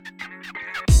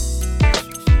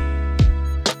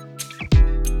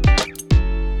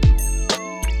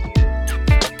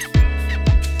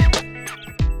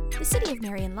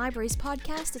Libraries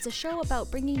podcast is a show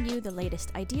about bringing you the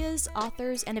latest ideas,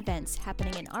 authors, and events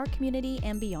happening in our community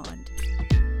and beyond.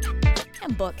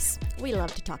 And books. We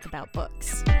love to talk about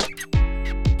books.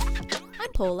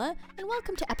 I'm Paula, and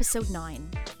welcome to episode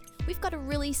 9. We've got a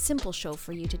really simple show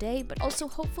for you today, but also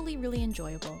hopefully really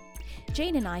enjoyable.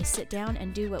 Jayne and I sit down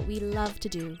and do what we love to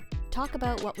do, talk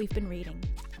about what we've been reading.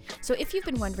 So if you've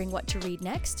been wondering what to read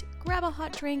next, grab a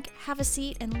hot drink, have a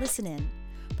seat, and listen in.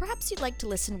 Perhaps you'd like to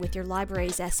listen with your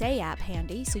library's essay app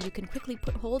handy so you can quickly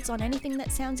put holds on anything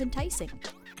that sounds enticing.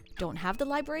 Don't have the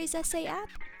library's essay app?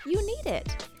 You need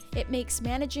it. It makes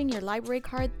managing your library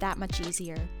card that much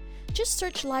easier. Just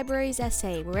search Library's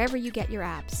Essay wherever you get your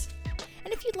apps.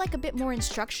 And if you'd like a bit more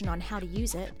instruction on how to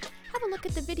use it, have a look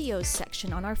at the videos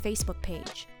section on our Facebook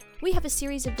page. We have a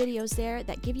series of videos there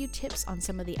that give you tips on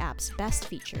some of the app's best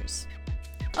features.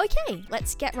 Okay,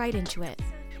 let's get right into it.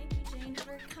 So thank you, Jayne,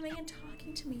 for coming and talking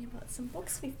to me about some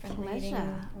books we've been reading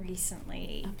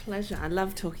recently. A pleasure. I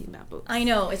love talking about books. I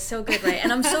know, it's so good, right?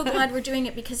 And I'm so glad we're doing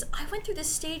it because I went through this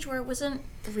stage where I wasn't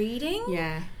reading.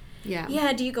 Yeah,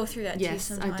 do you go through that too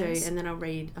sometimes? Yes, I do. And then I'll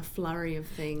read a flurry of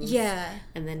things. Yeah.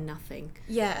 And then nothing.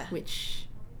 Yeah. Which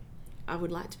I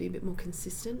would like to be a bit more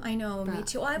consistent. I know, me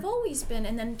too. I've always been,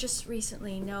 and then just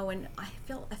recently, and I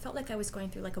felt like I was going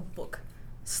through like a book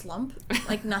slump,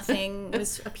 like nothing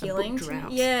was appealing to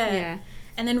me. Yeah.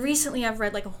 And then recently I've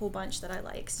read like a whole bunch that I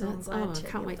like, so I'm glad to I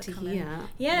can't wait to come hear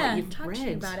what you've talk read. to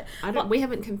you about it. We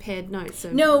haven't compared notes,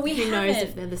 so no, we who haven't. knows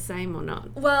if they're the same or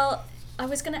not. Well, I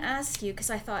was going to ask you, because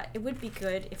I thought it would be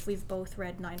good if we've both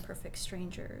read 9 Perfect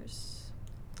Strangers.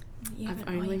 I've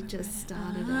only just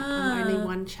started it. I'm only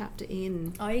one chapter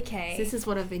in. Okay. So this is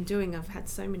what I've been doing. I've had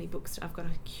so many books. I've got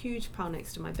a huge pile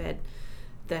next to my bed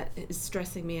that is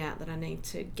stressing me out that I need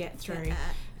to get through.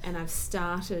 And I've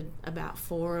started about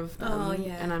 4 of them.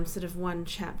 And I'm sort of one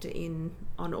chapter in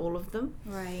on all of them.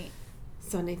 Right.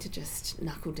 So I need to just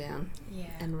knuckle down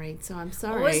and read. So I'm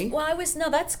sorry.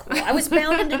 That's cool. I was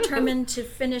bound and determined to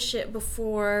finish it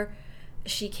before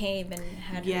she came and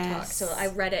had her talk. So I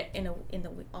read it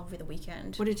over the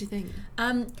weekend. What did you think?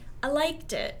 I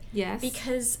liked it. Yes.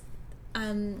 Because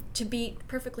to be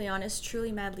perfectly honest,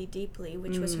 Truly Madly Deeply,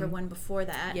 which was her one before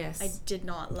that, I did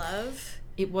not love.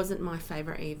 It wasn't my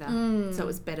favourite either, so it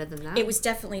was better than that. It was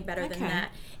definitely better than that.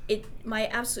 My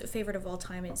absolute favourite of all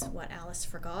time is What Alice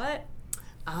Forgot.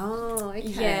 Oh, okay.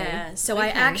 Yeah, so I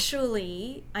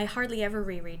hardly ever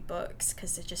reread books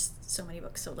because there's just so many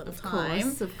books, so little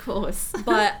time. Of course.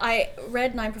 But I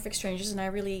read 9 Perfect Strangers and I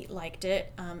really liked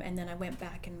it, and then I went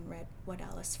back and read What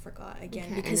Alice Forgot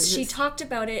again because she talked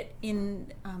about it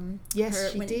in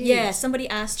she did. Yeah, somebody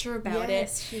asked her about it.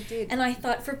 Yes, she did. And I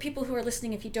thought, for people who are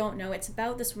listening, if you don't know, it's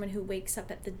about this woman who wakes up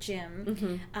at the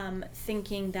gym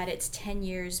thinking that it's 10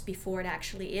 years before it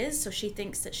actually is. So she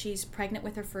thinks that she's pregnant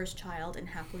with her first child and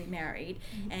happily married,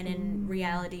 and in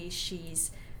reality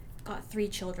she's got 3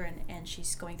 children and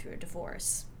she's going through a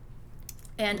divorce.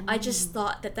 And I just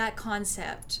thought that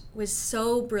concept was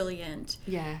so brilliant.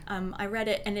 Yeah. I read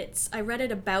it, and I read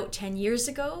it about 10 years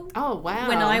ago. Oh, wow.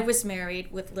 When I was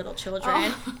married with little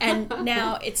children. And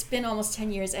now it's been almost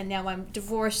 10 years, and now I'm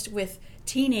divorced with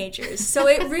teenagers. So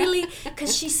it really,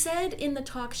 because she said in the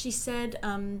talk, she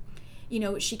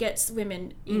gets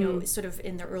women, sort of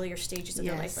in the earlier stages of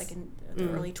their life, like in the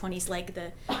early 20s,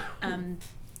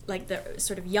 like the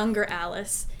sort of younger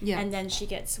Alice, and then she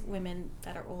gets women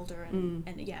that are older, and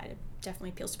it definitely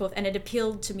appeals to both, and it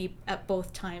appealed to me at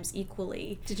both times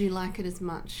equally. Did you like it as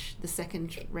much the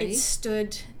second read? It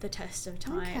stood the test of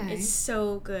time. Okay. It's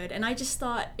so good, and I just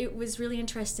thought it was really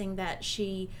interesting that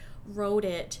she wrote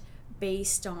it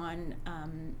based on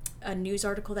a news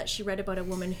article that she read about a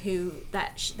woman who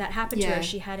that happened to her.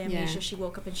 She had amnesia. She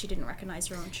woke up and she didn't recognize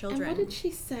her own children. And what did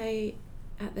she say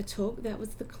at the talk? That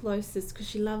was the closest, because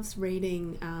she loves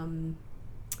reading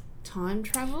time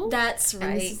travel. That's right.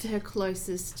 And this is her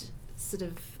closest sort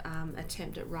of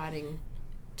attempt at writing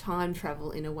time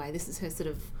travel in a way. This is her sort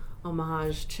of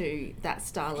homage to that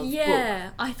style of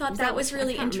book. I thought that was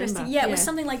really interesting. It was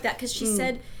something like that, because she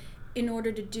said in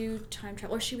order to do time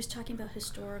travel, or she was talking about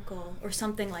historical or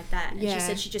something like that, and she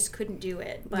said she just couldn't do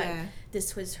it, but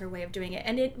this was her way of doing it.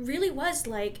 And it really was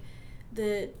like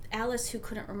the Alice who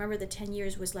couldn't remember the 10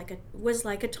 years was like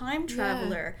a time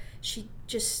traveler. She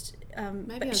just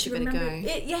maybe I'll give it a go.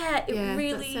 It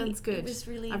really, that sounds good. It was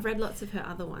really. I've read lots of her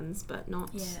other ones, but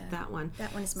not that one.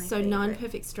 That one is my favorite. So 9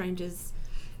 Perfect Strangers,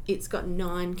 it's got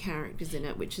 9 characters in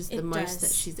it, which is the most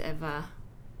that she's ever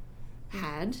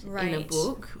had in a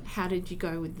book. How did you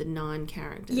go with the 9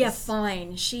 characters? Yeah,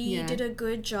 fine. She did a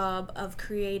good job of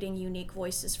creating unique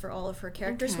voices for all of her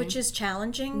characters, which is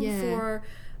challenging for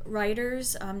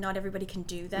writers. Not everybody can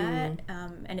do that,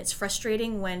 and it's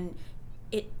frustrating when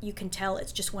you can tell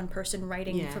it's just one person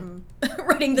writing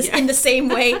writing this in the same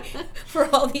way for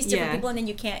all these different people, and then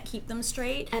you can't keep them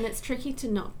straight. And it's tricky to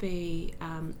not be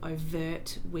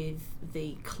overt with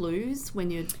the clues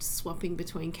when you're swapping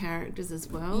between characters as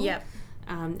well. Yep.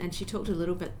 And she talked a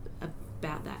little bit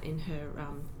about that in her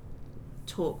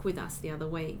talk with us the other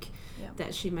week,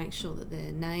 that she makes sure that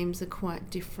their names are quite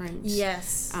different.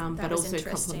 Yes, but also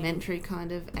complementary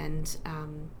kind of, and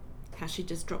how she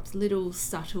just drops little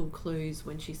subtle clues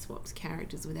when she swaps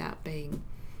characters without being,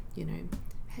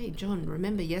 hey John,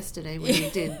 remember yesterday when you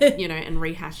did, and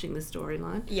rehashing the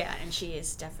storyline. Yeah, and she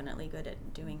is definitely good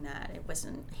at doing that. It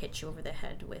wasn't hit you over the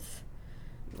head with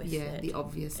the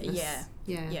obviousness.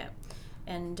 Yeah.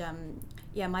 And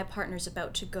my partner's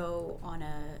about to go on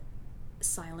a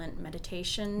silent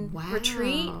meditation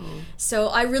retreat. So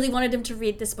I really wanted him to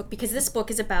read this book, because this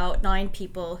book is about 9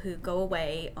 people who go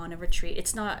away on a retreat.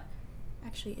 It's not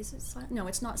actually, is it silent? No,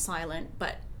 it's not silent,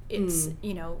 but it's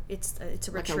it's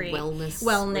a retreat, like a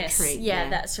wellness retreat,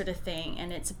 that sort of thing,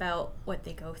 and it's about what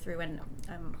they go through. And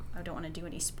I don't want to do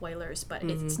any spoilers, but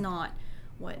it's not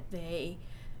what they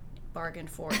bargained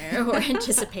for or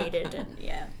anticipated. And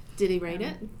did he read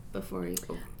it before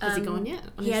has he gone yet?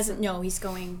 He hasn't. No, he's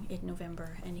going in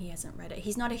November, and he hasn't read it.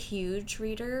 He's not a huge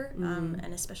reader,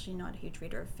 and especially not a huge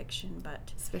reader of fiction,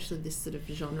 but especially this sort of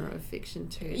genre of fiction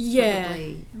too. It's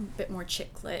probably a bit more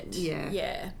chick lit.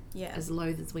 Yeah. As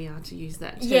loath as we are to use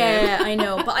that term. Yeah, I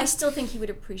know, but I still think he would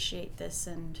appreciate this,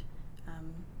 and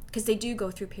because they do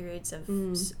go through periods of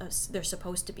they're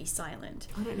supposed to be silent.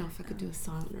 I don't know if I could do a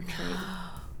silent retreat.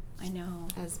 I know.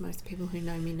 As most people who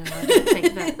know me know, I don't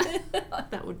think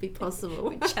that would be possible. It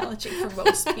would be challenging for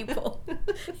most people.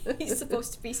 He's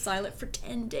supposed to be silent for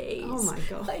 10 days. Oh my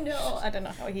God. I know. I don't know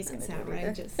how he's going to do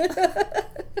outrageous.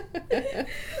 it.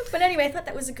 But anyway, I thought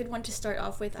that was a good one to start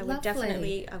off with. I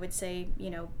would say,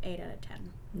 8 out of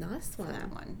 10. Nice one. For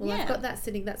that one. Well, I've got that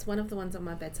sitting. That's one of the ones on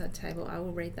my bedside table. I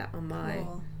will read that on my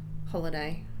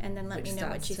holiday. And then let me know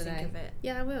what you think of it.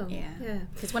 Yeah, I will. Yeah.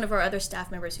 Because one of our other staff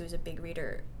members who's a big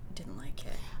reader didn't like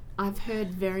it. I've heard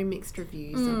very mixed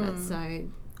reviews of it, so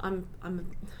I'm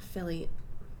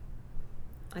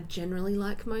I generally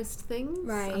like most things.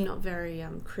 Right. I'm not very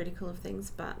critical of things,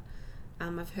 but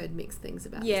I've heard mixed things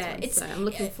about this one, so I'm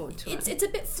looking forward to it. It's a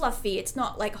bit fluffy. It's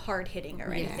not like hard hitting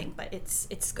or anything, but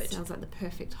it's good. Sounds like the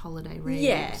perfect holiday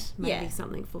read. Maybe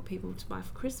something for people to buy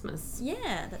for Christmas.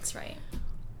 Yeah, that's right.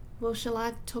 Well, shall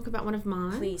I talk about one of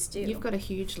mine? Please do. You've got a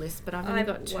huge list, but I've only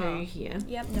got 2 here.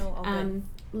 Yep, no, all good.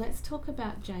 Let's talk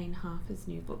about Jayne Harper's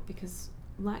new book, because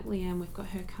like Liane, we've got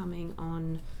her coming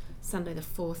on Sunday the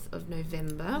 4th of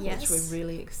November, which we're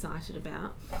really excited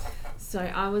about. So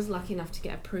I was lucky enough to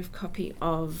get a proof copy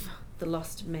of The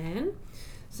Lost Man.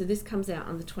 So this comes out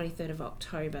on the 23rd of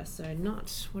October, so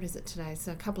not, what is it today?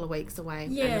 So a couple of weeks away,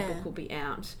 and the book will be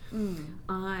out.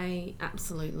 I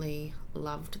absolutely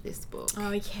loved this book.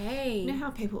 Okay. You know how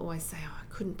people always say, I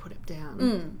couldn't put it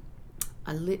down?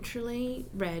 I literally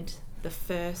read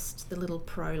the little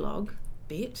prologue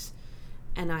bit,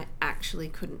 and I actually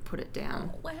couldn't put it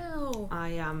down. Oh,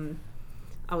 wow.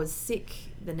 I was sick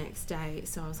the next day,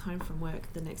 so I was home from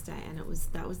work the next day, and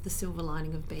that was the silver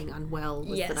lining of being unwell,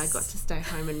 was that I got to stay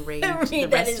home and read the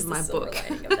rest of my book.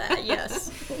 Lining of that, yes.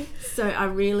 So I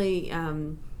really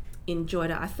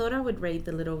enjoyed it. I thought I would read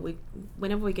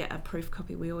whenever we get a proof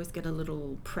copy, we always get a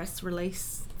little press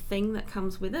release thing that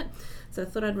comes with it. So I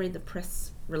thought I'd read the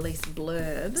press release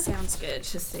blurb. Sounds good.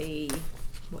 To see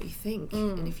what you think,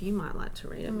 and if you might like to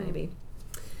read it, maybe.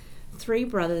 3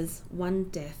 brothers, 1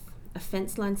 death. A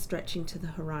fence line stretching to the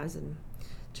horizon.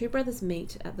 2 brothers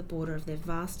meet at the border of their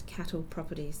vast cattle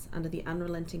properties under the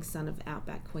unrelenting sun of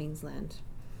outback Queensland.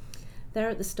 They're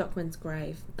at the stockman's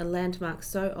grave, a landmark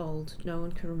so old no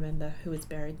one can remember who is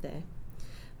buried there.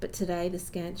 But today the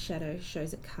scant shadow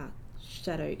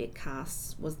it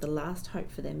casts was the last hope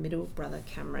for their middle brother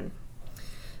Cameron.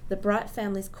 The Bright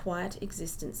family's quiet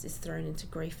existence is thrown into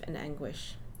grief and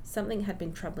anguish. Something had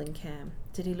been troubling Cam.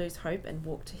 Did he lose hope and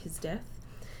walk to his death?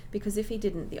 Because if he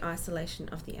didn't, the isolation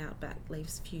of the outback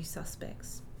leaves few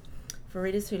suspects. For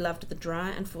readers who loved the dry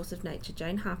and force of nature,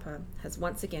 Jayne Harper has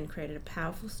once again created a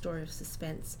powerful story of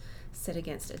suspense set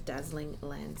against a dazzling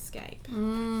landscape.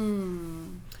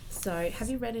 So, have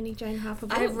you read any Jayne Harper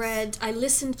books? I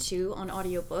listened to, on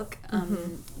audiobook,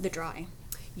 The Dry.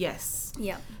 Yes.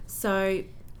 Yeah. So,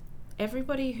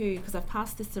 everybody because I've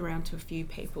passed this around to a few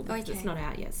people because it's not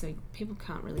out yet, so people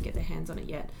can't really get their hands on it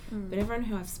yet. But everyone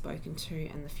who I've spoken to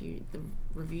and the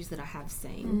reviews that I have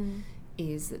seen,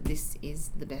 is that this is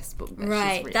the best book that she's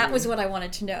written. That was what I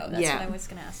wanted to know. That's what I was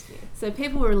going to ask you. So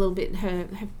people were a little bit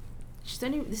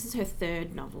this is her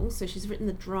third novel, so she's written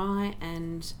The Dry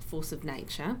and Force of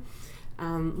Nature.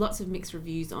 Lots of mixed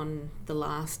reviews on the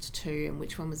last two and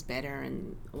which one was better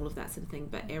and all of that sort of thing,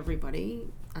 but everybody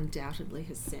undoubtedly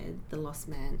has said The Lost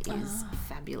Man is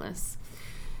fabulous.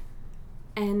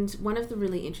 And one of the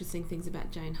really interesting things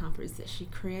about Jayne Harper is that she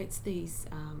creates these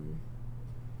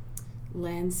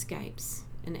landscapes,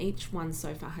 and each one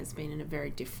so far has been in a very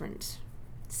different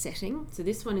setting. So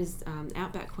this one is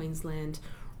outback Queensland,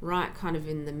 right kind of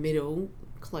in the middle,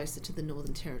 closer to the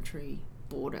Northern Territory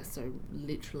border, so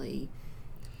literally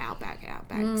outback,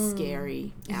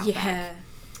 scary outback. Yeah.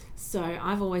 So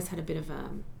I've always had a bit of a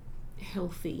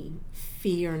healthy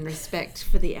fear and respect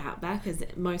for the outback, as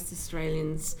most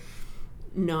Australians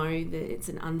know that it's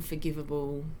an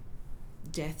unforgivable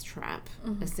death trap.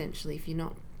 Essentially, if you're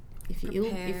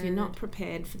not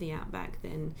prepared for the outback,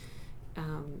 then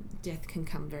death can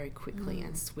come very quickly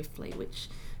and swiftly, which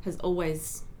has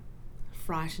always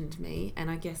frightened me. And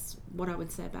I guess what I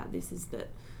would say about this is that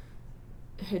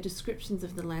her descriptions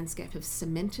of the landscape have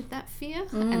cemented that fear,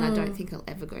 and I don't think I'll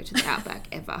ever go to the outback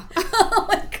ever. Oh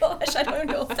my gosh, I don't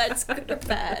know if that's good or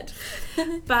bad.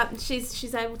 But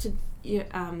she's able to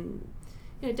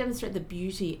demonstrate the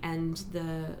beauty and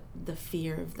the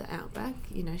fear of the outback.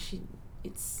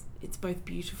 It's both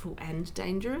beautiful and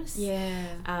dangerous.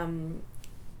 Yeah. And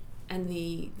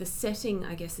the setting,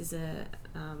 I guess, is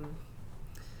an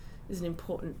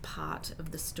important part of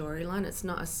the storyline. It's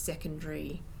not a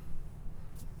secondary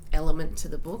element to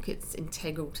the book. It's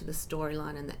integral to the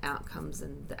storyline and the outcomes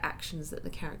and the actions that the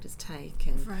characters take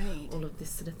and all of this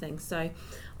sort of thing. So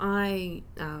I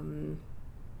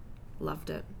loved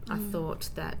it. I thought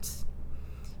that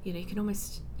you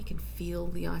can feel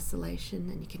the isolation,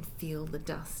 and you can feel the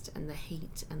dust and the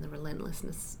heat and the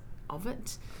relentlessness of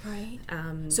it. Right.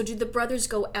 So do the brothers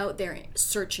go out there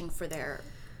searching for their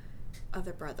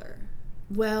other brother?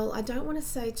 Well, I don't want to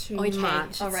say too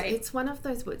much. All right. It's one of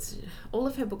those books. All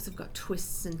of her books have got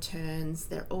twists and turns.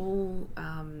 They're all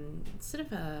sort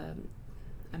of a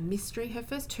mystery. Her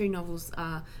first two novels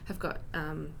have got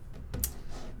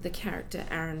the character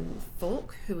Aaron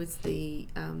Falk, who is the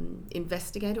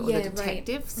investigator or the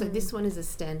detective. Right. So this one is a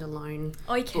standalone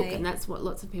book, and that's what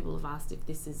lots of people have asked, if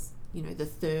this is the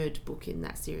third book in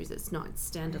that series. It's not. It's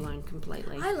standalone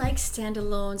completely. I like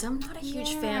standalones. I'm not a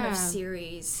huge fan of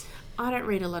series. I don't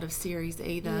read a lot of series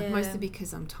either, mostly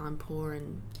because I'm time poor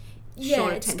and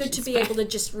short attention span. It's good to be able to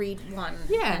just read one.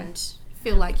 Yeah. And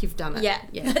feel like you've done it.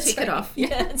 Yeah. Tick it off.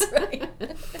 Yeah, that's right.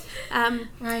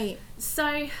 Right. So,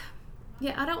 I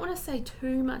don't want to say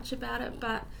too much about it,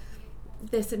 but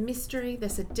there's a mystery,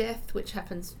 there's a death which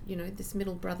happens, this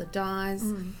middle brother dies.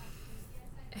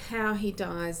 How he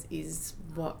dies is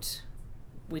what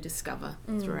we discover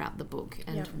throughout the book,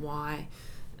 and why.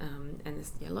 And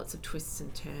there's lots of twists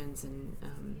and turns and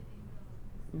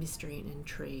mystery and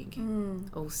intrigue,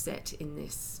 all set in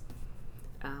this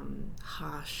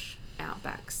harsh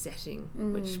outback setting,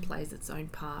 which plays its own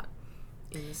part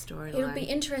in the storyline. It'll be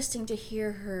interesting to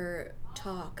hear her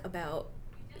talk about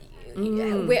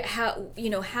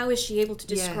how is she able to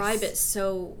describe it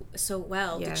so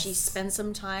well? Did she spend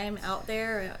some time out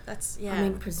there? That's I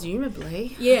mean,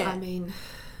 presumably. Yeah. I mean,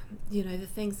 the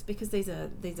things, because these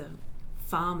are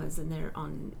farmers and they're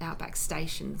on outback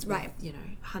stations with,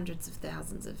 hundreds of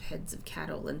thousands of heads of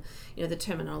cattle, and the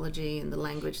terminology and the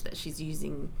language that she's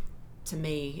using, to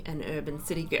me, an urban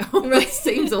city girl,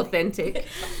 seems authentic.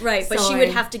 Right, but she would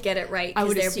have to get it right,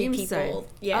 because there'd be people. So.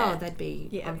 Yeah. Oh, they'd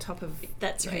be on top of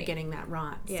her getting that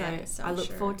right. Yeah, so I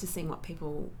look forward to seeing what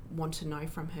people want to know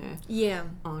from her. Yeah.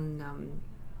 On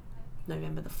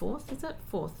November the 4th, is it?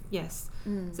 4th, yes.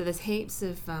 So there's heaps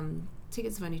of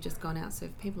tickets have only just gone out, so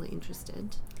if people are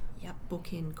interested,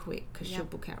 book in quick, because she'll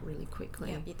book out really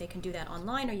quickly. Yeah, they can do that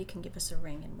online, or you can give us a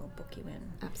ring and we'll book you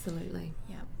in. Absolutely.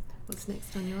 Yeah. What's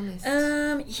next on your list?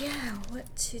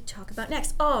 What to talk about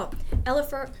next? Oh,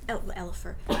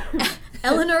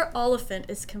 Eleanor Oliphant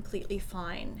is completely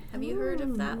fine. Have you heard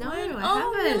of that one? No, I haven't.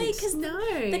 Oh, really? Because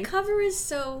the cover is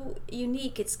so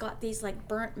unique. It's got these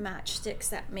burnt matchsticks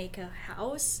that make a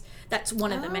house. That's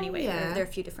one of them anyway. Yeah. There are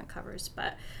a few different covers,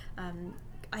 but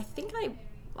I think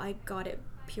I got it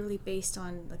purely based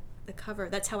on the cover.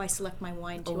 That's how I select my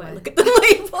wine too. I look at the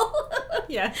label.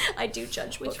 Yeah, I do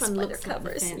judge which books one by looks their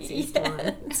covers. Like the fanciest one.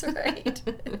 That's right.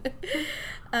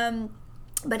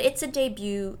 But it's a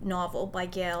debut novel by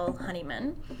Gail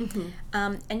Honeyman.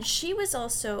 And she was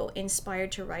also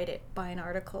inspired to write it by an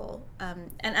article.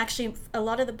 And actually, a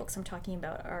lot of the books I'm talking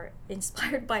about are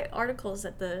inspired by articles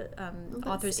that the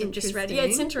authors have just read. Yeah,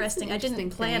 it's interesting. I didn't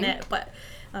plan it, but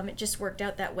it just worked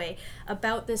out that way.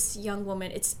 About this young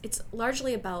woman, it's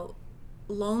largely about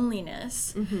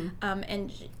loneliness,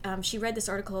 and she read this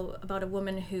article about a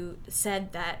woman who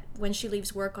said that when she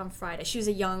leaves work on Friday, she was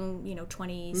a young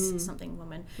 20s something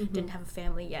woman, didn't have a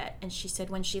family yet, and she said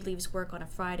when she leaves work on a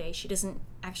Friday, she doesn't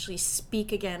actually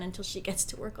speak again until she gets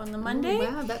to work on the Monday.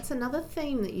 Wow, that's another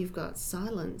theme that you've got,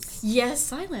 silence. Yes,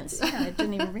 silence. Yeah, I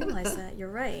didn't even realize that. You're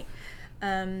right.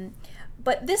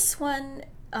 But this one,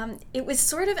 it was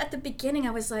sort of at the beginning,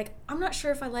 I was like, I'm not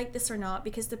sure if I like this or not,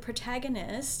 because the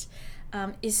protagonist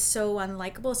is so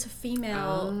unlikable. It's a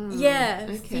female,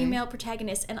 female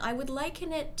protagonist, and I would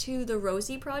liken it to the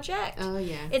Rosie Project. Oh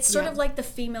yeah, it's sort of like the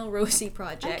female Rosie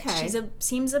Project. Okay.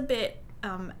 Seems a bit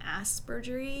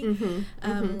Aspergery,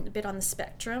 a bit on the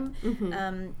spectrum,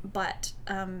 but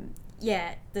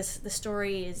the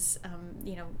story is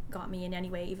got me in any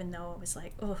way, even though I was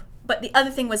like, oh. But the other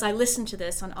thing was I listened to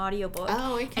this on audiobook,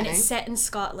 and it's set in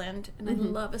Scotland, and I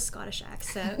love a Scottish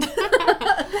accent.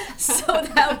 So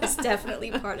that was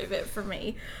definitely part of it for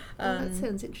me. That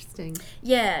sounds interesting.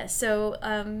 Yeah, so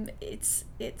it's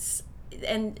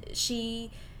and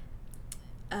she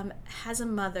has a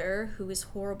mother who is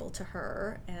horrible to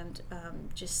her and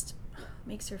just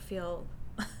makes her feel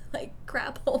like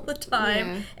crap all the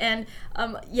time. And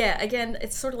again,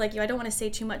 it's sort of like you, I don't want to say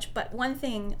too much, but one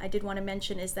thing I did want to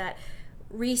mention is that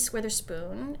Reese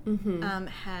Witherspoon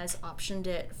has optioned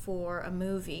it for a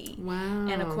movie. Wow.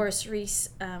 And of course Reese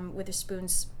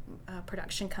Witherspoon's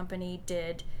production company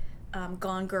did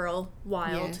Gone Girl,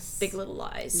 Wild, Big Little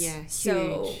Lies. Yeah,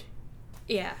 so huge.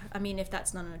 Yeah, I mean, if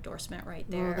that's not an endorsement right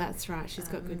there. Well, that's right, she's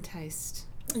got good taste.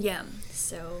 Yeah,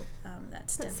 so that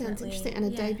definitely... sounds interesting, and a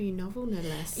debut novel, no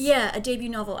less. Yeah, a debut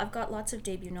novel. I've got lots of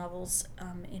debut novels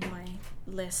in my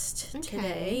list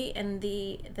today, and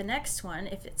the next one,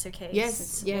 if it's okay.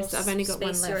 Yes, I've only got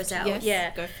one left. Yours out. Yes,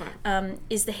 yeah, go for it.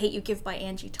 Is The Hate You Give by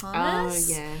Angie Thomas.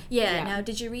 Oh, yeah. Now,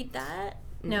 did you read that?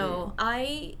 No,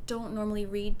 I don't normally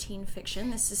read teen fiction.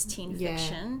 This is teen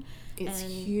fiction. It's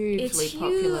and hugely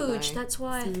popular. It's huge. That's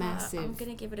why I thought I'm going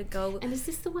to give it a go. And is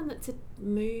this the one that's a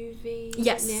movie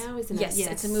now, isn't it? Yes,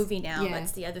 it's a movie now. Yeah.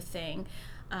 That's the other thing.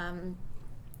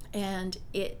 And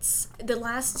it's... The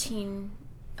last teen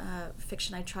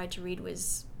fiction I tried to read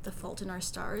was The Fault in Our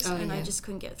Stars, and I just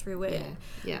couldn't get through it.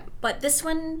 Yeah. But this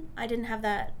one, I didn't have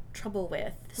that trouble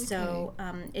with. Okay. So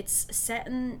it's set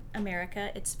in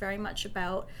America. It's very much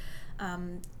about...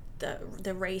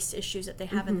 the race issues that they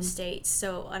have in the States.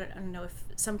 So I don't know if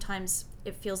sometimes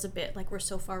it feels a bit like we're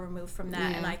so far removed from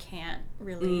that, and I can't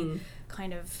really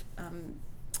kind of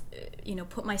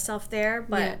put myself there.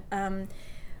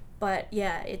 But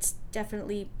it's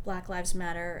definitely Black Lives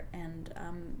Matter, and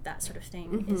that sort of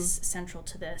thing is central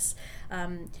to this.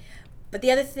 But the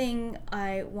other thing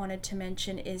I wanted to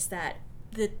mention is that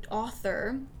the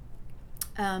author,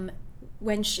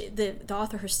 when the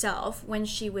author herself, when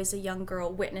she was a young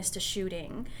girl, witnessed a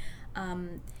shooting,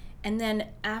 and then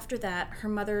after that, her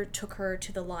mother took her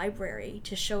to the library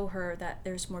to show her that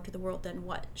there's more to the world than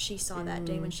what she saw that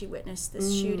day when she witnessed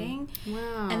this shooting.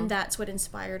 Wow! And that's what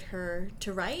inspired her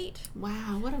to write.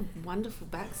 Wow! What a wonderful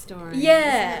backstory. Yeah,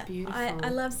 Isn't that beautiful? I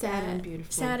love sad that. And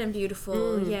beautiful. Sad and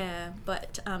beautiful. Yeah,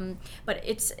 but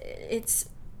it's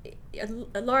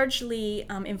largely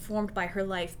informed by her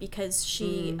life, because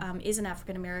she is an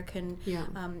African-American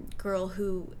girl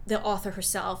the author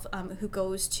herself, who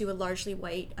goes to a largely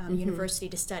white university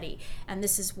to study. And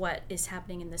this is what is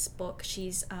happening in this book.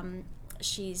 She's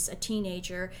a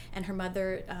teenager, and her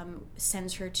mother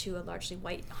sends her to a largely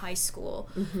white high school.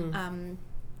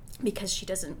 Because she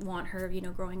doesn't want her,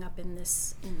 growing up in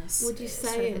this Would you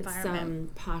say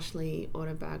it's partially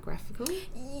autobiographical?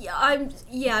 Yeah,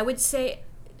 I would say.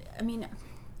 I mean,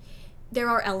 there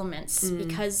are elements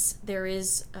because there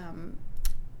is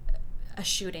a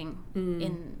shooting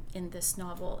in this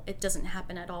novel. It doesn't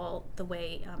happen at all the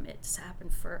way it's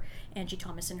happened for Angie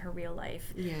Thomas in her real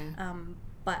life. Yeah.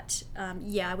 But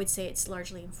I would say it's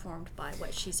largely informed by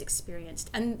what she's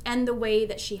experienced, and the way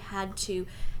that she had to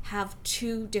have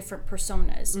two different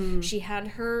personas. She had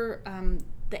her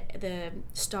the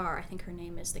star, I think her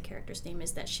name is, the character's name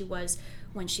is, that she was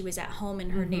when she was at home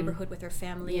in her neighborhood with her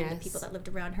family and the people that lived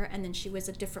around her, and then she was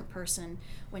a different person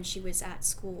when she was at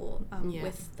school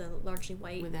with the largely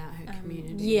white, without her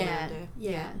community around her.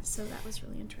 So that was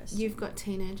really interesting. You've got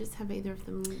teenagers. Have either of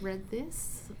them read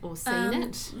this or seen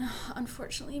it?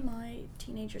 Unfortunately, my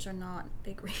teenagers are not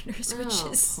big readers, which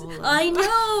is Paula. I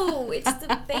know it's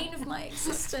the bane of my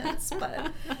existence,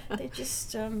 but they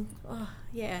just too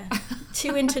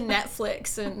into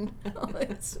Netflix, and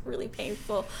it's really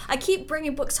painful. I keep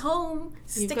bringing books home,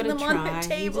 sticking them on their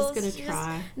tables. You've just got to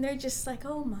try. And they're just like,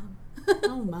 oh, Mom.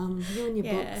 Oh, Mum, you and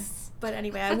your books. But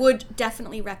anyway, I would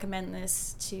definitely recommend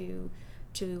this to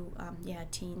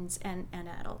teens and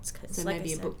adults. Cause so like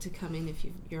maybe a book to come in if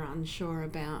you're unsure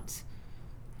about,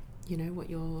 what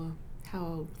you're, how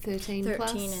old, 13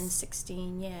 plus? 13 and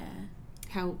 16,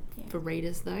 How, for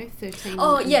readers though, 13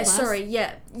 Oh, and yeah, plus? sorry,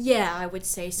 yeah, I would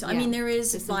say so. I mean, there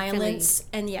is violence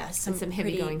and some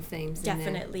heavy going themes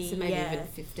definitely, in there. So maybe even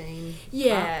 15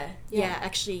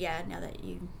 actually, now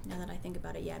that I think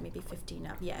about it, maybe 15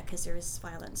 up, because there is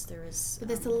violence, there is but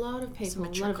there's a lot of people, a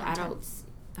lot of content. adults,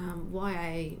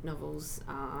 YA novels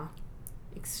are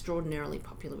extraordinarily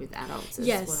popular with adults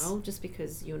as well, just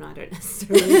because you and I don't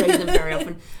necessarily read them very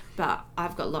often, but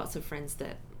I've got lots of friends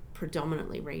that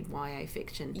predominantly read YA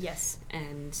fiction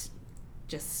and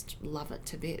just love it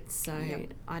to bits, so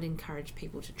I'd encourage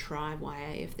people to try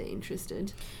YA if they're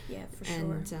interested. For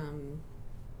sure.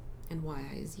 And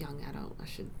YA is young adult, I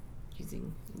should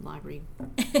using library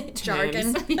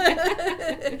jargon.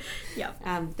 They're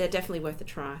definitely worth a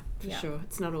try for sure.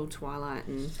 It's not all Twilight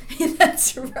and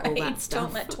that's right, all that stuff.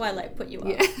 Don't let Twilight put you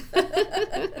off.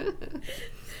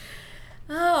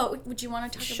 Oh, would you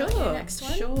want to talk about your next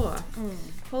one? Sure.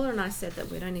 Paula and I said that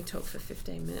we'd only talk for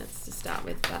 15 minutes to start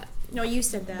with, but no, you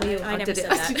said that. I never said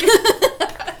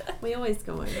that. We always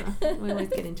go over. We always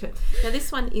get into it. Now,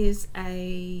 this one is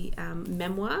a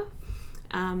memoir.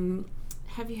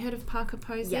 Have you heard of Parker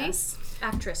Posey? Yes.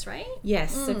 Actress, right?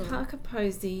 Yes. So Parker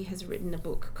Posey has written a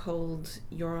book called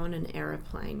You're on an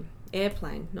Airplane.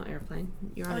 Airplane, not airplane.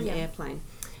 You're on an airplane.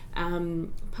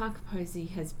 Parker Posey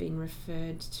has been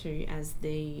referred to as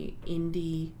the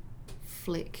indie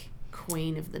flick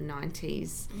queen of the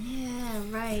 90s. Yeah,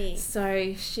 right.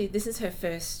 So this is her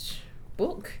first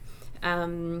book.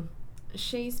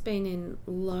 She's been in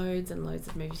loads and loads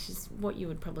of movies. She's what you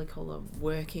would probably call a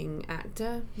working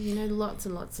actor. Lots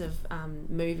and lots of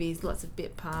movies, lots of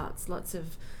bit parts, lots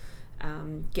of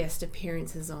guest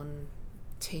appearances on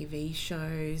TV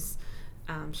shows.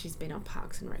 She's been on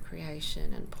Parks and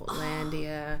Recreation and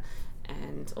Portlandia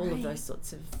and all of those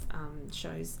sorts of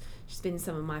shows. She's been in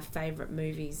some of my favourite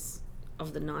movies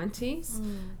of the 90s.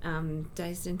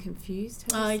 Dazed and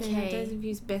Confused. Have you seen Dazed and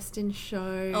Confused, Best in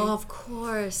Show? Oh, of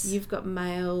course. You've Got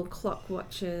Mail, Clock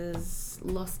Watchers,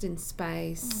 Lost in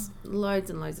Space,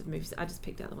 loads and loads of movies. I just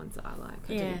picked out the ones that I like.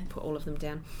 I didn't put all of them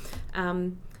down.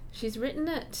 She's written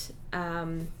it,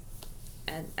 and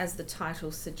as the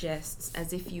title suggests,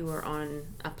 as if you were on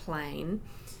a plane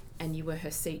and you were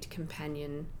her seat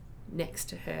companion next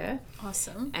to her.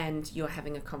 Awesome. And you're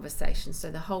having a conversation. So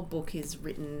the whole book is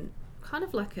written kind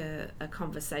of like a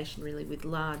conversation, really, with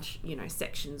large,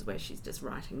 sections where she's just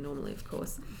writing normally, of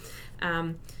course.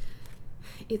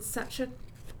 It's such a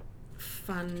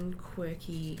fun,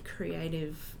 quirky,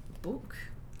 creative book.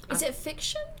 Is it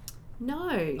fiction?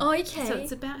 No. Oh, okay. So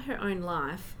it's about her own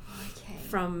life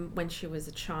from when she was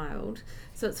a child.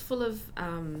 So it's full of,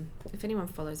 if anyone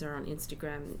follows her on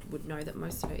Instagram would know that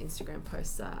most of her Instagram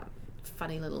posts are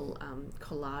funny little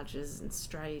collages and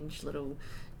strange little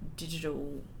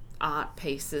digital art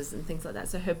pieces and things like that.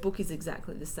 So her book is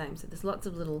exactly the same. So there's lots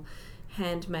of little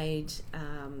handmade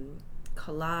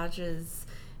collages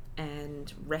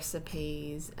and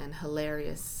recipes and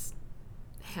hilarious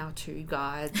how-to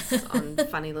guides on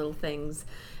funny little things.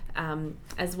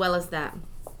 As well as that,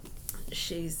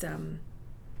 she's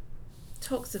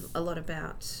talks a lot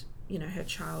about her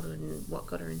childhood and what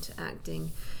got her into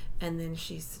acting, and then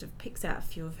she sort of picks out a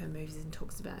few of her movies and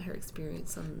talks about her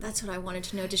experience on. That's what I wanted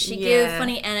to know. Does she give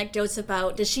funny anecdotes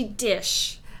about? Does she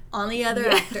dish on the other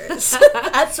actors?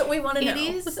 That's what we want to know. It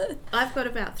is. I've got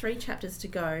about 3 chapters to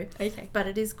go. Okay, but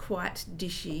it is quite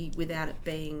dishy without it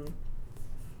being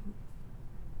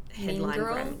headline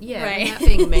grab. Yeah, right. Without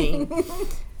being mean.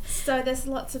 So there's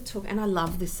lots of talk, and I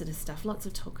love this sort of stuff, lots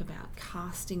of talk about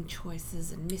casting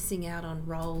choices and missing out on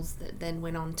roles that then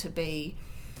went on to be,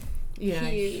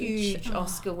 huge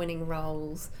Oscar-winning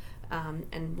roles,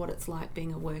 and what it's like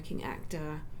being a working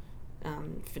actor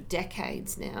for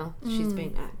decades now. She's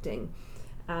been acting.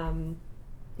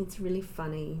 It's really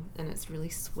funny and it's really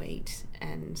sweet,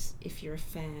 and if you're a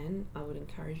fan, I would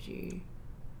encourage you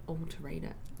all to read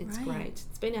it. It's great.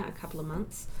 It's been out a couple of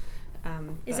months.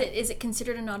 Is it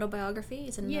considered an autobiography?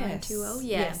 Is it a 920?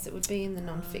 Yeah. Yes, it would be in the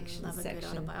non-fiction love section. A good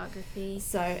autobiography.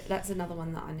 So that's another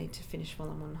one that I need to finish while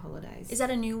I'm on holidays. Is that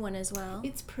a new one as well?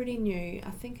 It's pretty new. I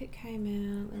think it came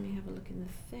out, let me have a look in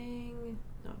the thing.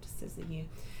 No, it just says the year.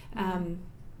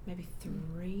 Maybe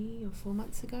 3 or 4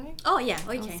 months ago. Oh, yeah.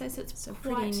 Okay. So it's so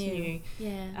quite pretty new.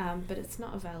 Yeah. But it's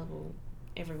not available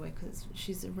everywhere because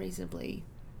she's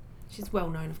well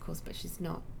known, of course, but she's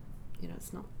not,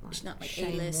 it's not like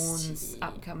Shane Warne's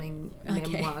upcoming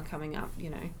memoir coming up,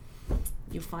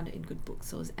 You'll find it in good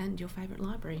bookstores and your favourite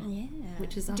library. Yeah.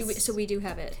 Which is us. So we do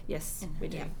have it? Yes, we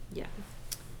do. Yeah.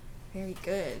 Very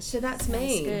good. So that's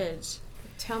me. Good.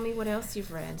 Tell me what else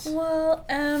you've read. Well,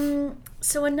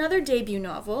 so another debut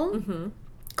novel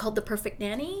called The Perfect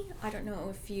Nanny. I don't know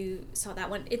if you saw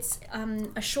that one. It's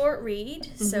a short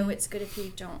read, so it's good if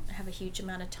you don't have a huge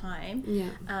amount of time.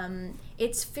 Yeah.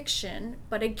 It's fiction,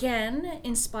 but again,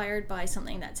 inspired by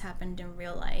something that's happened in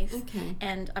real life. Okay.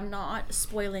 And I'm not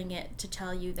spoiling it to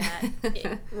tell you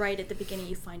that right at the beginning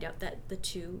you find out that the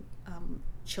two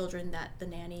children that the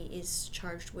nanny is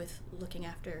charged with looking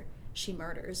after, she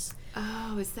murders.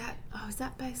 Is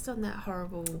that based on that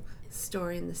horrible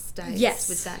story in the States? Yes.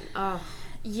 With that.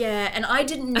 Yeah, and I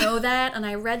didn't know that, and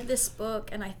I read this book,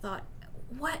 and I thought,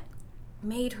 what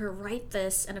made her write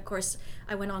this? And of course,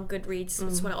 I went on Goodreads.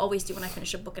 That's what I always do when I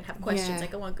finish a book and have questions. I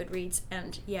go on Goodreads,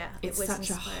 and it's it was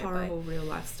such a horrible real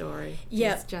life story.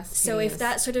 Yeah. It's just so if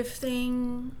that sort of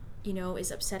thing, is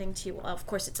upsetting to you, well, of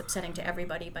course it's upsetting to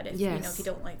everybody, but if if you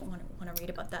don't want to read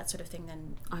about that sort of thing,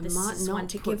 then this is one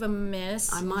to give a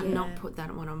miss. I might not put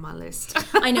that one on my list.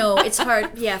 I know, it's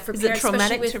hard, for is parents, it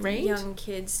traumatic especially to with read? young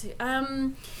kids.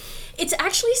 It's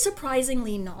actually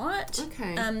surprisingly not.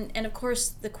 Okay. And of course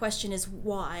the question is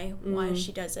why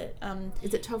she does it.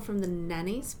 Is it told from the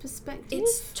nanny's perspective?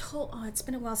 It's told. It's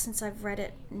been a while since I've read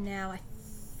it. Now I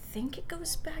think it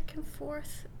goes back and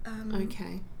forth.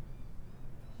 Okay.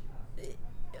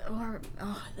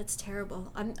 That's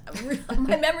terrible.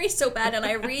 My memory's so bad, and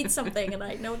I read something and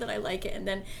I know that I like it, and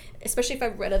then especially if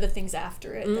I've read other things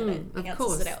after it, then it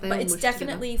cancels it out. But it's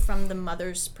definitely from the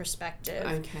mother's perspective.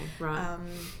 Okay, right.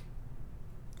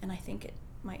 And I think it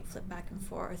might flip back and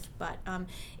forth, but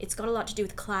it's got a lot to do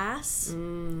with class,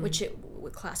 which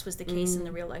class was the case in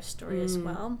the real life story as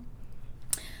well.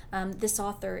 This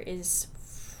author is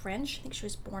French. I think she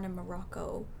was born in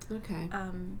Morocco. Okay.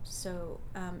 And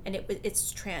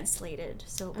it's translated,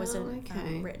 so it wasn't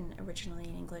written originally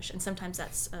in English. And sometimes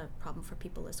that's a problem for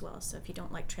people as well. So if you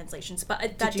don't like translations,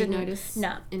 but did you notice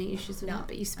any issues with that?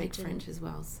 But you speak French as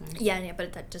well, so yeah.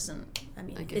 But that doesn't. I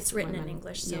mean, it's written in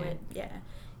English, so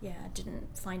I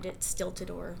didn't find it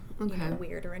stilted or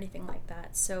weird or anything like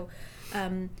that. So,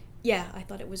 I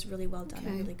thought it was really well done. A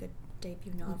really good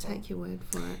debut novel. I'll take your word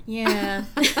for it. Yeah.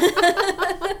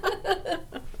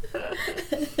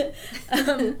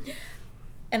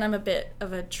 And I'm a bit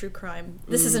of a true crime.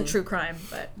 This isn't true crime,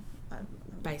 but I'm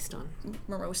based on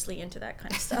morosely into that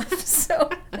kind of stuff. So,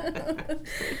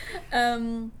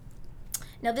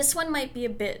 now this one might be a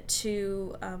bit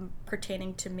too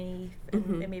pertaining to me,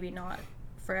 and maybe not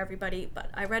for everybody, but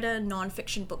I read a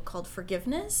nonfiction book called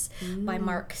Forgiveness by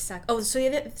Mark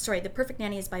The Perfect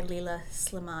Nanny is by Leila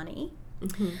Slimani.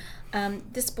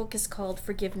 This book is called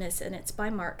Forgiveness, and it's by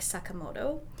Mark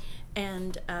Sakamoto,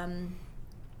 and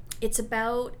it's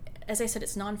about, as I said,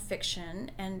 it's nonfiction,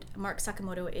 and Mark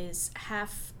Sakamoto is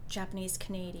half Japanese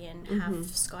Canadian, half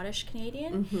Scottish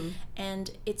Canadian, and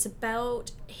it's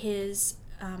about his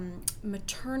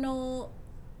maternal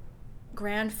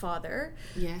grandfather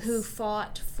who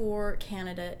fought for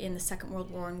Canada in the Second World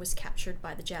War and was captured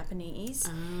by the Japanese,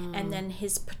 and then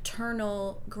his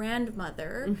paternal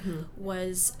grandmother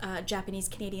was Japanese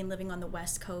Canadian living on the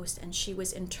West Coast, and she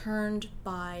was interned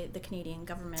by the Canadian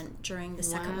government during the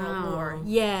Second World War.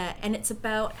 And it's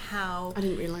about how I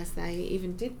didn't realize they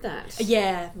even did that.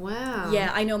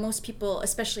 I know most people,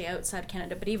 especially outside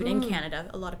Canada, but even in Canada,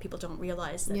 a lot of people don't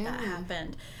realize that that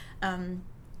happened.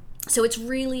 So it's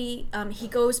really, he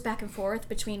goes back and forth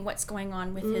between what's going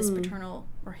on with his paternal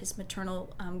or his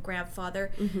maternal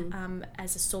grandfather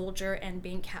as a soldier and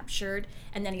being captured,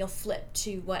 and then he'll flip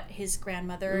to what his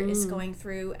grandmother is going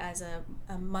through as a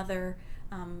mother,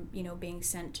 being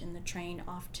sent in the train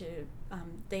off to,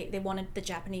 they wanted the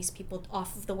Japanese people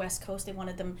off of the West Coast. They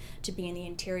wanted them to be in the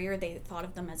interior. They thought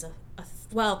of them as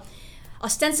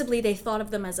ostensibly they thought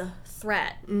of them as a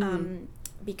threat,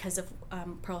 because of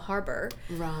Pearl Harbor.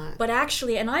 Right. But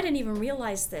actually, and I didn't even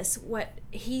realize this, what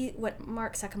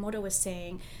Mark Sakamoto was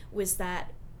saying was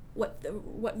that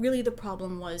what really the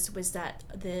problem was that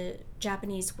the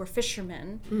Japanese were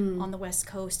fishermen on the West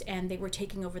Coast, and they were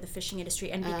taking over the fishing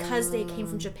industry. And because they came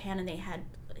from Japan and they had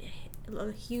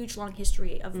a huge long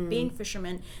history of being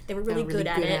fishermen, they were really good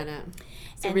at it.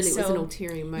 So and really it was an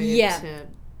ulterior motive to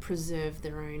preserve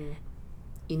their own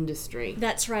industry.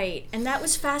 That's right. And that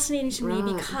was fascinating to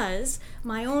me because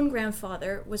my own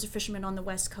grandfather was a fisherman on the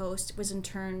West Coast,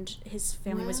 his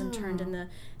family was interned in the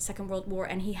Second World War,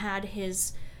 and he had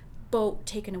his boat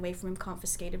taken away from him,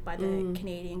 confiscated by the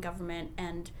Canadian government,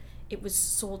 and it was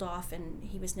sold off, and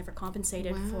he was never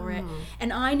compensated for it.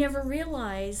 And I never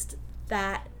realized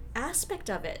that aspect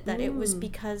of it, that it was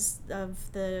because of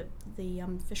the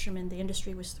fishermen, the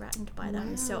industry was threatened by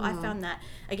them. So I found that,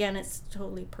 again, it's a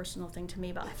totally personal thing to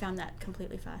me, but I found that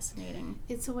completely fascinating.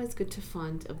 It's always good to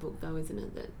find a book, though, isn't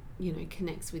it, that, you know,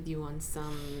 connects with you on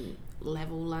some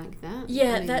level like that.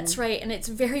 Yeah, I mean, that's right. And it's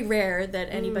very rare that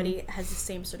anybody has the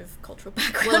same sort of cultural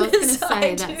background. Well, I was going to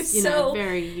say that's, you know,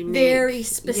 very unique. Very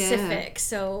specific. Yeah.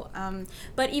 So,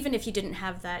 but even if you didn't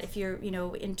have that, if you're, you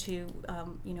know, into,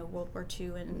 you know, World War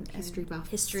II and history buffs.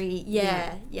 History,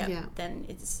 then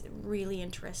it's a really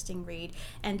interesting read.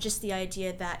 And just the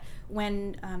idea that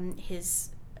when his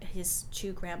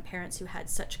two grandparents, who had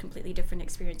such completely different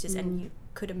experiences, and you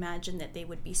could imagine that they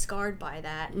would be scarred by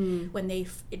that, when they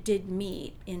did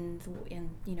meet in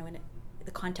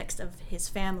the context of his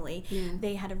family,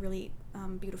 they had a really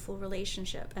beautiful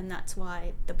relationship, and that's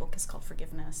why the book is called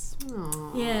Forgiveness.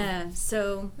 Aww. Yeah,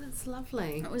 so that's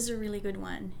lovely. It was a really good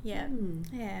one. Yeah.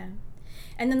 Yeah.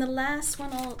 And then the last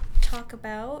one I'll talk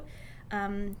about,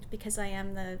 because I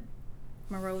am the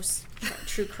morose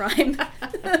true crime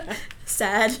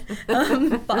sad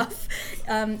buff,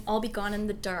 I'll Be Gone in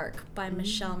the Dark by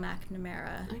Michelle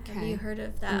McNamara. Okay. Have you heard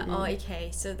of that? Oh, okay.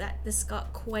 So this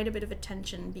got quite a bit of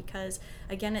attention because,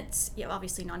 again, it's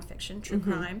obviously nonfiction, true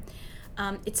crime.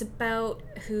 It's about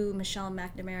who Michelle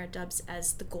McNamara dubs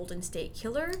as the Golden State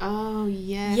Killer. Oh,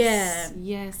 yes. Yeah.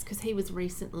 Yes, because he was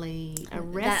recently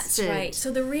arrested. That's right.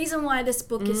 So the reason why this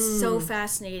book is so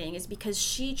fascinating is because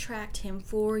she tracked him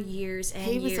for years and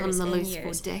years and years. He was on the loose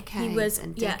for decades. He was,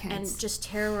 and decades. And just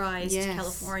terrorized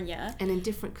California. And in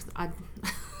different...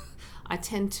 I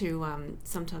tend to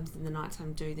sometimes in the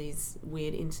nighttime do these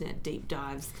weird internet deep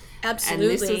dives.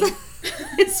 Absolutely. And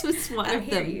this was one of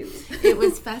them. You. It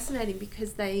was fascinating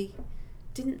because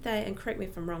and correct me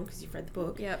if I'm wrong because you've read the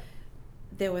book. Yep.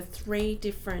 There were 3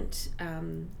 different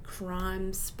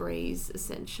crime sprees,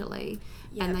 essentially,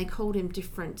 and they called him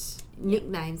different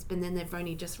nicknames, but then they've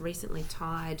only just recently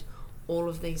tied all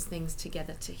of these things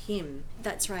together to him.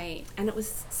 That's right. And it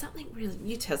was something really...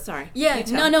 You tell, sorry. Yeah, you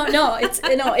tell. No,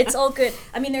 it's all good.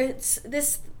 I mean,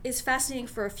 this is fascinating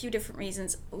for a few different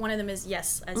reasons. One of them is,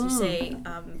 yes, as you say,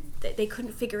 they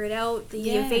couldn't figure it out.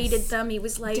 He evaded them. He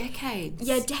was like... Decades.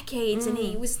 Yeah, decades. And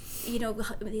he was,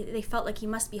 they felt like he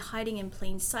must be hiding in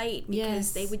plain sight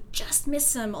because they would just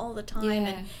miss him all the time.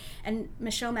 Yeah. And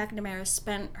Michelle McNamara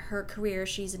spent her career,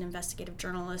 she's an investigative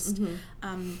journalist,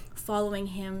 following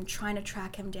him, trying to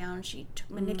track him down. She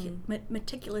took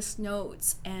meticulous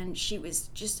notes, and she was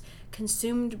just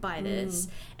consumed by this.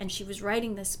 And she was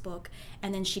writing this book,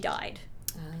 and then she died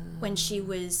when she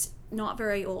was not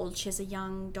very old. She has a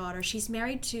young daughter. She's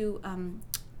married to Patton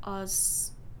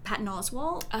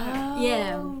Oswalt. Oh,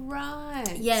 yeah.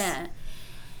 Right. Yeah.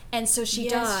 And so she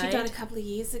died. She died a couple of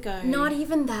years ago. Not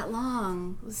even that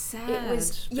long. It was sad. It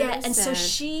was, Very sad. So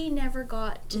she never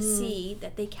got to see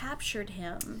that they captured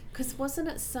him. Because wasn't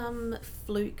it some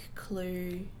fluke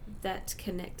clue that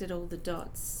connected all the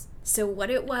dots? So what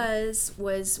it was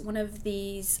one of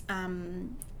these, I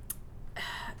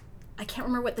can't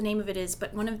remember what the name of it is,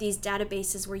 but one of these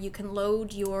databases where you can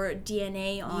load your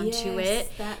DNA onto it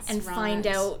and find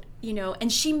out,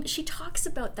 and she talks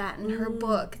about that in her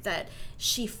book, that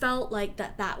she felt like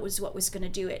that was what was going to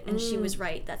do it, and she was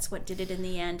right. That's what did it in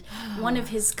the end. One of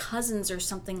his cousins or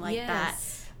something like that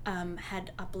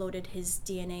had uploaded his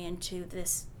DNA into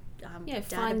this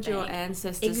find your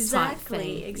ancestors.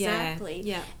 Exactly.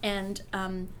 Yeah. And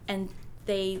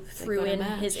they threw in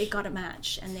it got a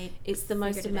match, and it's the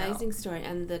most amazing story,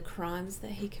 and the crimes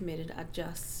that he committed are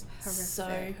just so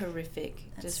horrific.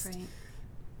 That's right.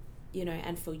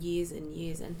 And for years and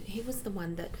years, and he was the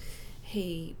one that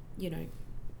he, we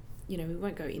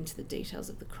won't go into the details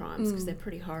of the crimes because they're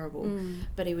pretty horrible,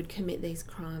 but he would commit these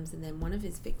crimes, and then one of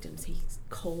his victims he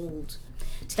called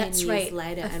 10 years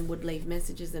later and would leave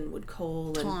messages and would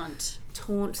call taunt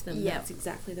them. That's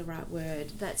exactly the right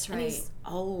word. That's right. And he's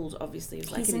old, obviously. He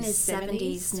was he's in his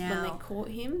 70s now when they caught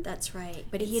him. That's right.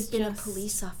 But he had been a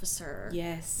police officer.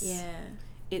 Yes. Yeah.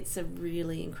 It's a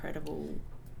really incredible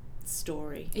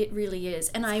story. It really is.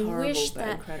 And it's I horrible, wish but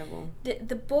that incredible.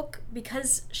 The book,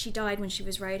 because she died when she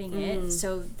was writing it,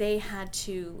 so they had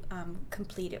to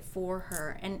complete it for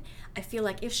her. And I feel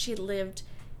like if she lived,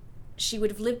 she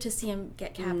would have lived to see him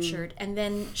get captured, and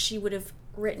then she would have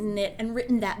written it and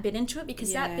written that bit into it,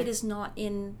 because that bit is not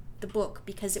in the book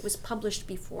because it was published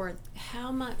before.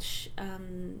 How much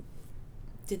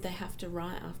did they have to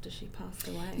write after she passed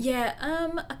away? Yeah,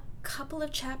 a couple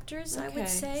of chapters, I would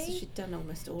say. So she'd done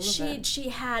almost all of it. She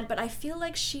had, but I feel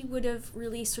like she would have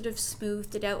really sort of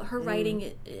smoothed it out. Her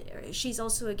writing, she's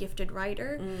also a gifted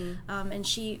writer, and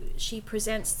she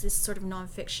presents this sort of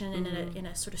nonfiction in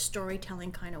a sort of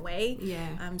storytelling kind of way.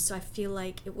 Yeah. So I feel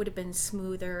like it would have been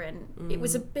smoother, and it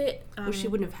was a bit... well, she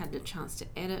wouldn't have had the chance to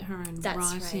edit her and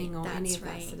writing or any of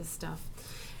that sort of stuff.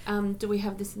 Do we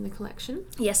have this in the collection?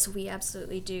 Yes, we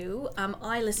absolutely do.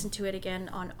 I listened to it again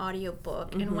on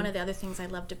audiobook, and one of the other things I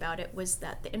loved about it was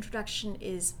that the introduction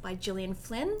is by Gillian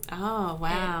Flynn. Oh,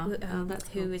 wow.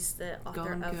 Who is the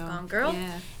author of Girl. Gone Girl.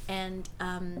 Yeah.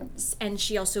 And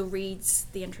she also reads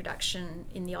the introduction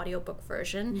in the audiobook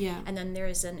version. Yeah. And then there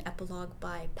is an epilogue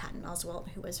by Patton Oswalt,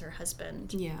 who was her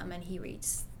husband. Yeah. And he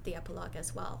reads the epilogue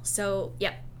as well. So,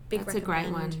 yeah, big That's recommend. a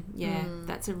great one. Yeah,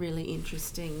 that's a really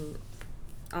interesting...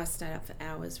 I stayed up for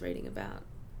hours reading about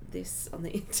this on the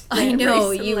internet. I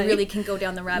know recently. you really can go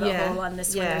down the rabbit hole on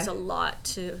this one. Yeah. There's a lot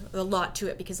to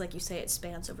it because, like you say, it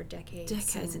spans over decades.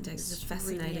 Decades and decades. It's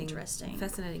fascinating. Really interesting.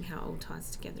 Fascinating how it all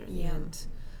ties together in the end.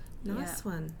 Nice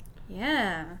one.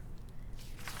 Yeah.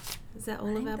 Is that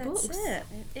all of our books? That's it.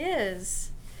 It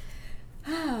is.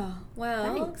 Oh,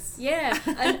 well, thanks. Yeah.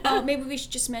 And maybe we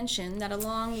should just mention that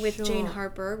along with Jayne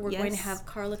Harper, we're going to Yes. have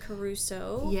Carla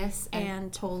Caruso. Yes,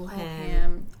 and Paul Ham.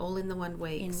 Ham. All in the 1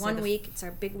 week. In so 1 week. It's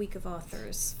our big week of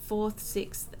authors. 4th,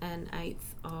 6th and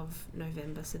 8th of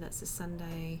November. So that's a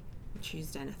Sunday, a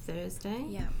Tuesday and a Thursday.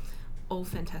 Yeah. All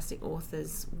fantastic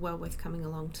authors. Well worth coming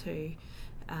along to.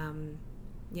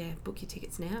 Book your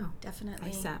tickets now.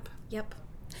 Definitely. ASAP. Yep.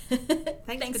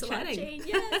 Thanks for a lot, chatting. Jayne.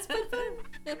 Yeah, it's been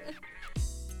fun.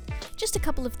 Just a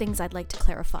couple of things I'd like to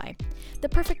clarify. The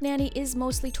Perfect Nanny is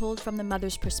mostly told from the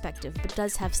mother's perspective, but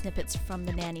does have snippets from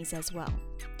the nannies as well.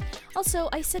 Also,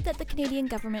 I said that the Canadian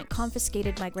government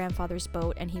confiscated my grandfather's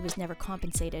boat and he was never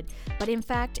compensated, but in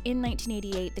fact, in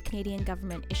 1988, the Canadian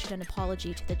government issued an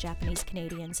apology to the Japanese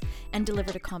Canadians and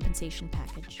delivered a compensation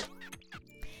package.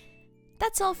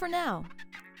 That's all for now.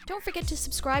 Don't forget to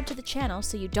subscribe to the channel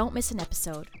so you don't miss an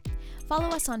episode. Follow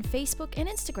us on Facebook and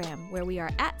Instagram, where we are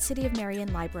at City of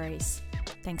Marion Libraries.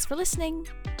 Thanks for listening.